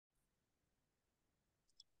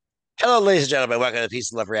Hello, ladies and gentlemen. Welcome to the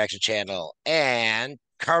Peace and Love Reaction channel. And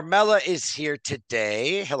Carmela is here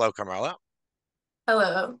today. Hello, Carmela.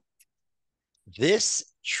 Hello. This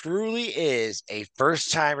truly is a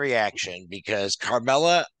first time reaction because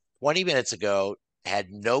Carmela, 20 minutes ago, had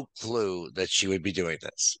no clue that she would be doing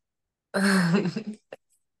this. I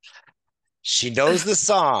She knows the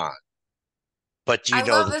song, but do you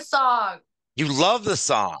know love this song. you love the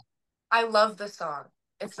song? I love this song.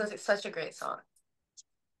 It's such a great song.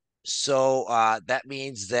 So that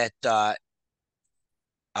means that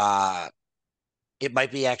uh, it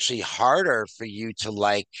might be actually harder for you to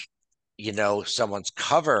like, someone's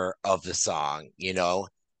cover of the song. I don't know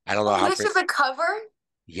Oh, how. this is a cover?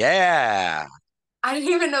 Yeah. I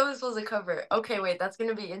didn't even know this was a cover. Okay, wait, that's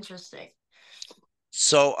gonna be interesting.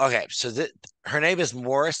 So okay, so her name is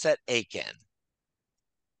Morissette Aiken.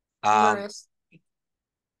 Um, Maris.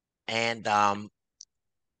 and um,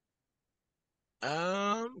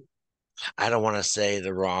 I don't want to say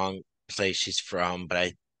the wrong place she's from, but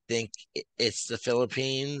I think it's the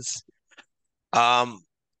Philippines. Um,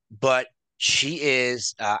 but she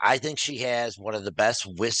is. I think she has one of the best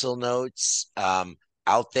whistle notes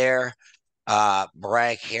out there.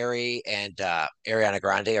 Mariah Carey and Ariana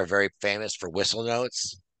Grande are very famous for whistle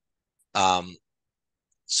notes. Um,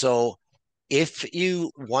 so if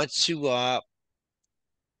you want to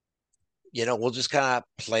we'll just kind of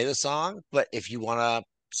play the song. But if you want to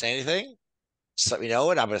say anything, just let me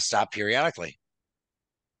know, and I'm going to stop periodically. Here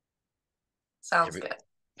Sounds we, good.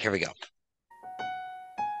 here we go.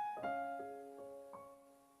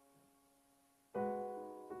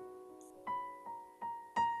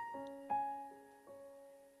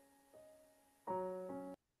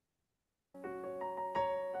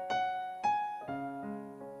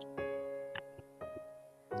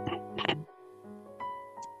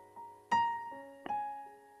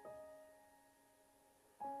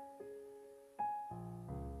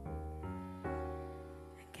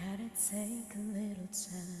 I gotta take a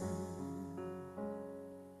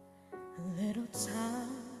little time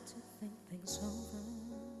to think things over.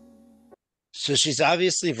 So she's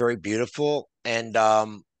obviously very beautiful, and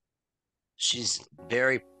she's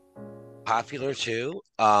very popular too.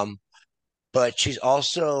 But she's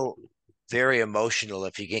also very emotional,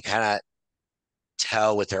 if you can kind of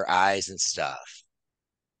tell with her eyes and stuff.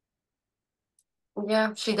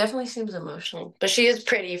 Yeah, she definitely seems emotional, but she is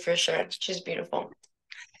pretty for sure. She's beautiful.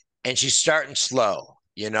 And she's starting slow,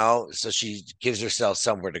 so she gives herself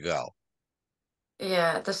somewhere to go.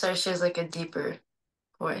 Yeah, at the start she has like a deeper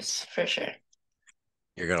voice for sure.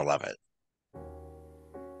 You're gonna love it.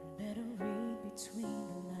 Better read between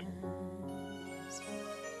the lines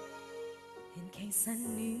in case I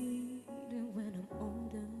need it when I'm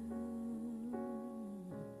older.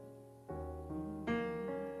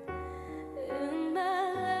 In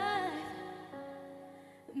my life,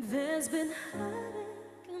 there's been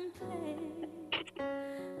heartache and pain.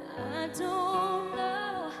 I don't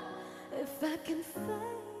know if I can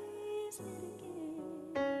face it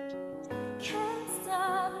again. Can't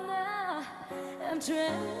stop now. I'm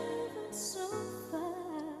driven so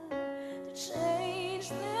far to change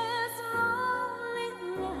this lonely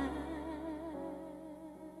life.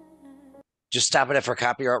 Just stopping it for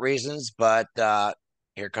copyright reasons, but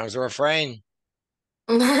here comes the refrain.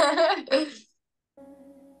 I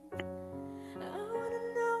wanna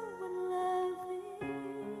know what love is.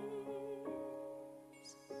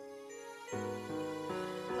 I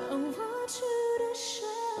want you to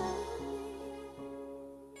show me.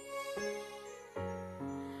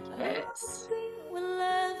 I wanna Yes. be what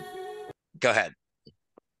love is. Go ahead.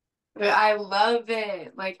 But I love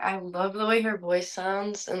it. Like I love the way her voice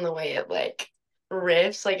sounds and the way it like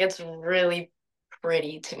riffs. Like it's really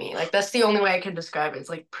pretty to me. Like that's the only way I can describe it. It's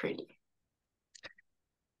like pretty.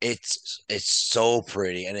 It's so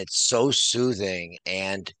pretty and it's so soothing.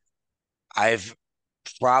 And I've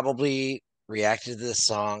probably reacted to this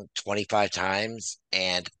song 25 times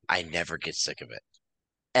and I never get sick of it.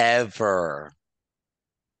 Ever.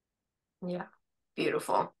 Yeah.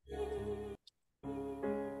 Beautiful.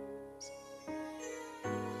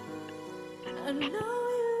 I know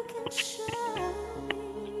you can show me.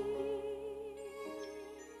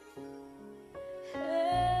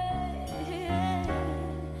 Hey, hey.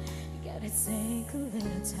 You gotta take a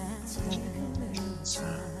little time,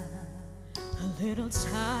 a little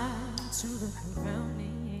time to look around me.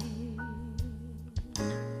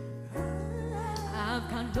 I've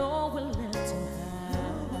got nowhere left to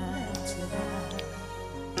hide.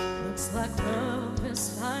 Looks like love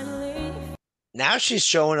is finally now she's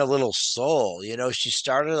showing a little soul. She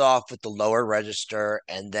started off with the lower register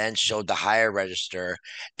and then showed the higher register.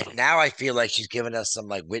 And now I feel like she's giving us some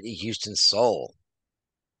like Whitney Houston soul.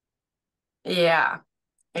 Yeah,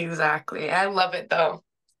 exactly. I love it though.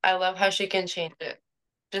 I love how she can change it.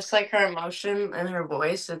 Just like her emotion and her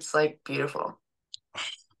voice, it's like beautiful.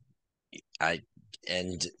 I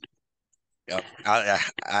and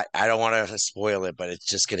I don't want to spoil it, but it's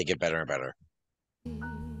just gonna get better and better.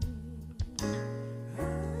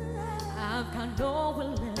 I've got nowhere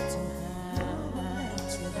left to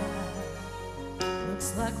hide.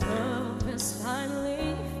 Looks like love has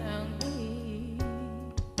finally found me.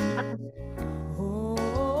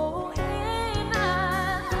 Oh, and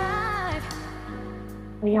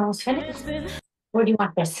Are you almost I've finished? been Where do you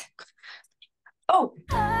want this? Oh,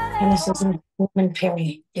 and this is in Woman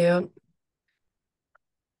Perry. You.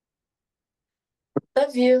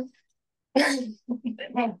 Love you.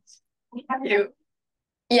 You.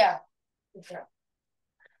 Yeah.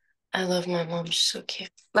 I love my mom. She's so cute.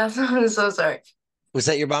 I'm so sorry. Was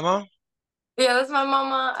that your mama? Yeah, that's my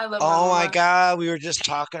mama. I love my Oh my mama. God, we were just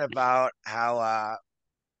talking about how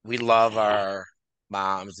we love our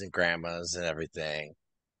moms and grandmas and everything.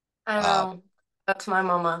 I Uh, know. That's my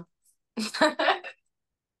mama.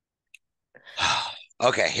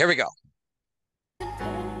 okay, here we go.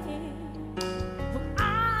 pain. But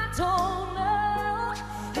I don't know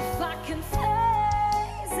if I can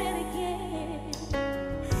face it again.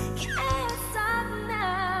 Can't stop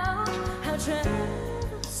now. I'll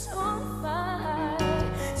travel so far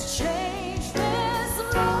to change this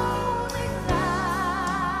lonely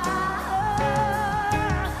life.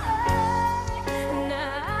 And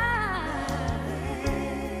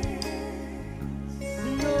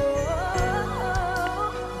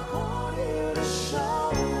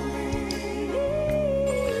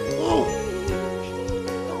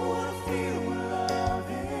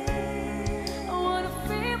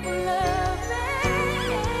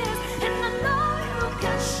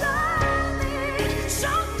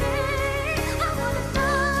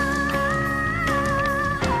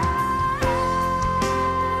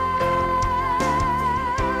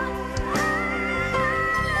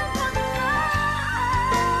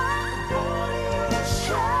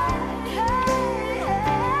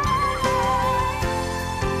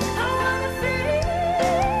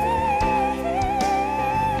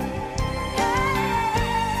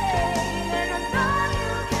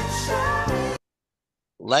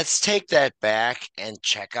Let's take that back and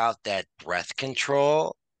check out that breath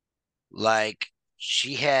control. Like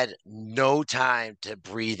she had no time to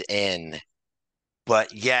breathe in,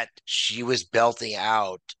 but yet she was belting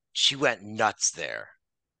out. She went nuts there.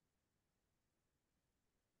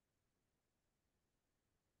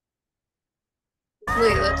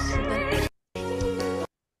 Wait, let's.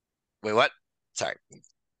 Wait, what? Sorry.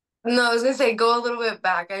 No, I was gonna say go a little bit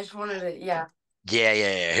back. I just wanted to, yeah. Yeah,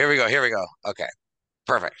 yeah, yeah. Here we go. Here we go. Okay,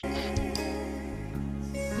 perfect.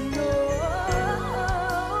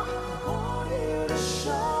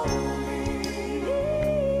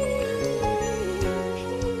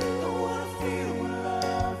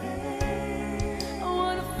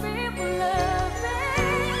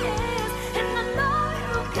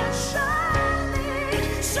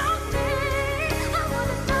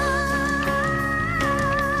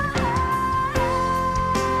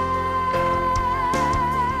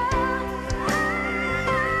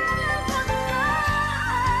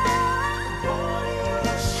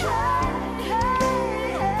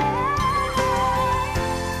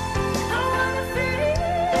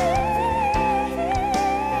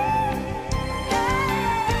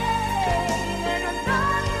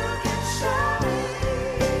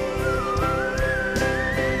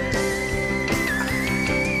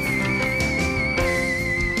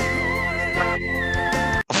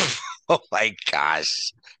 Oh my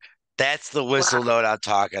gosh. That's the whistle Wow. note I'm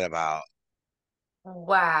talking about.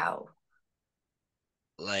 Wow.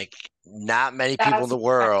 Like, not many people in That's the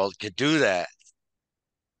world could do that.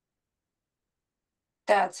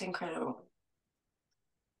 that's incredible.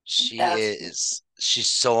 That's She's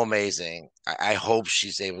so amazing. I hope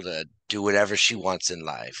she's able to do whatever she wants in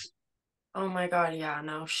life. oh my God, yeah,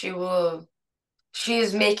 no, she will. She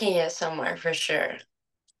is making it somewhere for sure.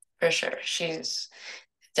 For sure. She's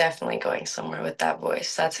definitely going somewhere with that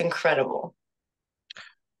voice. That's incredible.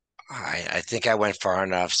 I think I went far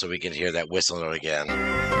enough so we can hear that whistle note again.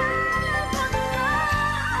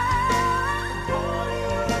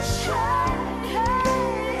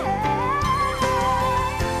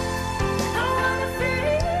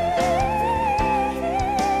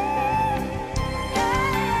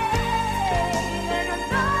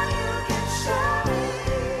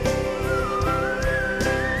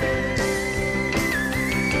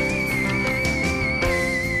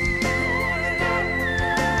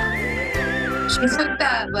 She took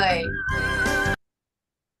that like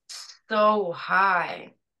so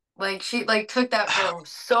high. Like she like took that from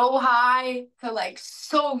so high to like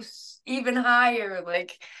even higher.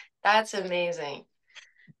 Like that's amazing.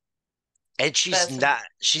 And That's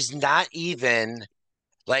she's not even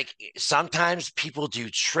like sometimes people do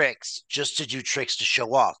tricks just to do tricks to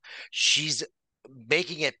show off. She's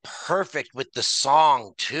making it perfect with the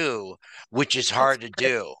song too, which is it's hard to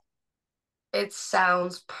do. it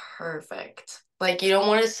sounds perfect. Like you don't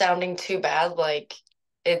want it sounding too bad, like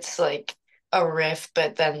it's like a riff,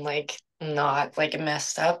 but then like not like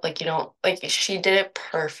messed up. Like you don't like she did it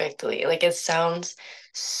perfectly. Like it sounds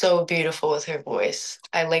so beautiful with her voice.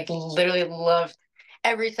 I like literally love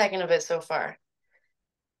every second of it so far.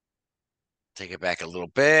 Take it back a little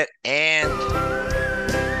bit and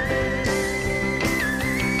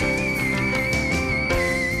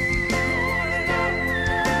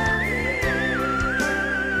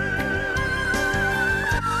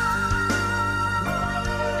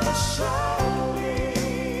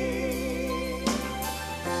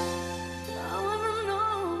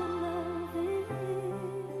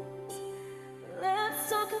Let's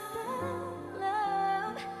talk about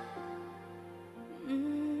love.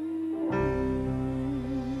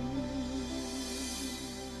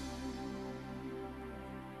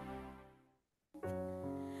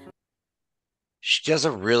 she does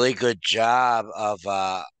a really good job of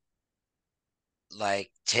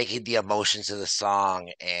like taking the emotions of the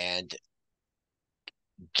song and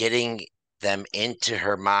getting them into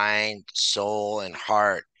her mind, soul, and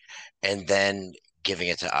heart, and then giving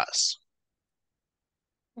it to us.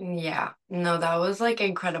 Yeah, no, that was like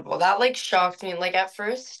incredible. That like shocked me. Like at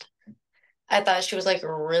first, I thought she was like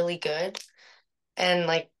really good. And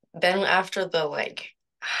like then after the like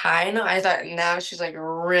high note, I thought now she's like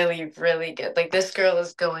really, really good. Like this girl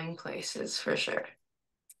is going places for sure.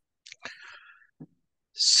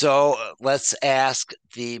 So let's ask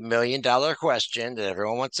the $1 million question that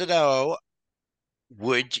everyone wants to know.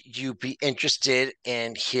 Would you be interested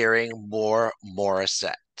in hearing more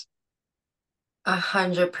Morissette?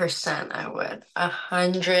 100% I would.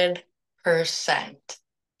 100%.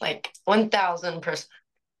 Like 1000%.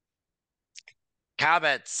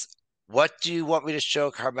 Comments. What do you want me to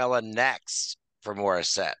show Carmela next for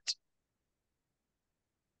Morissette?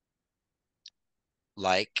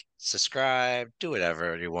 Like, subscribe, do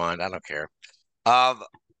whatever you want. I don't care. Um,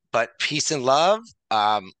 but peace and love.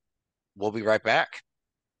 We'll be right back.